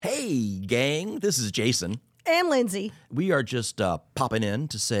Hey, gang, this is Jason. And Lindsay. We are just popping in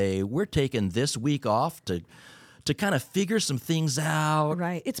to say we're taking this week off to kind of figure some things out.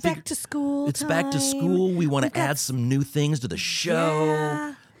 Right. It's back to school. It's back to school. We want to add some new things to the show.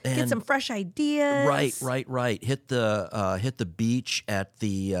 Yeah. Get some fresh ideas. Right. Hit the beach at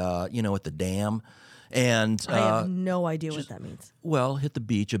the at the dam. And I have no idea what that means. Well, hit the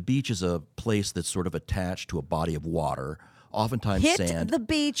beach. A beach is a place that's sort of attached to a body of water, oftentimes Hit sand. the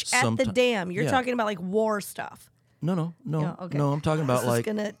beach at the dam. You're talking about like war stuff. No. Yeah, okay. No, I'm talking about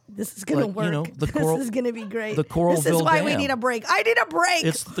this is gonna work. The coral, this is gonna be great. The Coralville This is why Dam. we need a break. I need a break.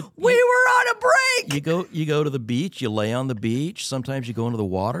 We were on a break. You go to the beach. You lay on the beach. Sometimes you go into the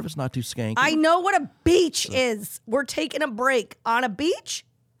water if it's not too skanky. I know what a beach is. We're taking a break on a beach.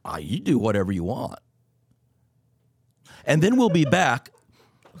 You do whatever you want. And then we'll be back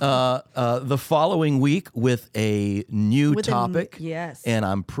the following week with a new topic. Yes. And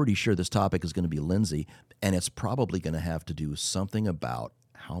I'm pretty sure this topic is going to be Lindsay, and it's probably going to have to do something about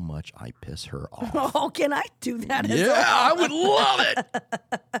how much I piss her off. Oh, can I do that? Yeah, I would love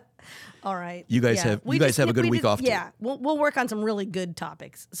it. All right. You guys have a good week off too. Yeah, we'll work on some really good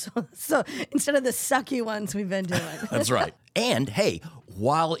topics. So instead of the sucky ones we've been doing. That's right. And hey,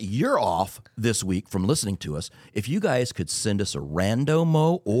 while you're off this week from listening to us, if you guys could send us a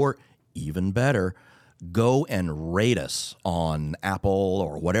randomo, or even better, go and rate us on Apple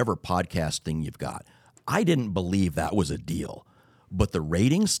or whatever podcast thing you've got. I didn't believe that was a deal, but the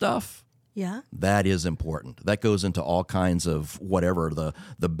rating stuff, yeah, that is important. That goes into all kinds of whatever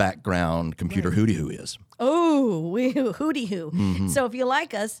the background computer hooty-hoo is. Oh, hooty-hoo. Mm-hmm. So if you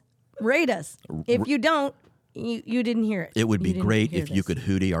like us, rate us. If you don't, you didn't hear it. It would be great if you could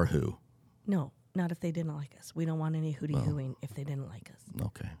hooty our who. No, not if they didn't like us. We don't want any hooty-hooing if they didn't like us.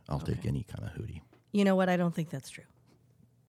 Okay, I'll take any kind of hooty. You know what? I don't think that's true.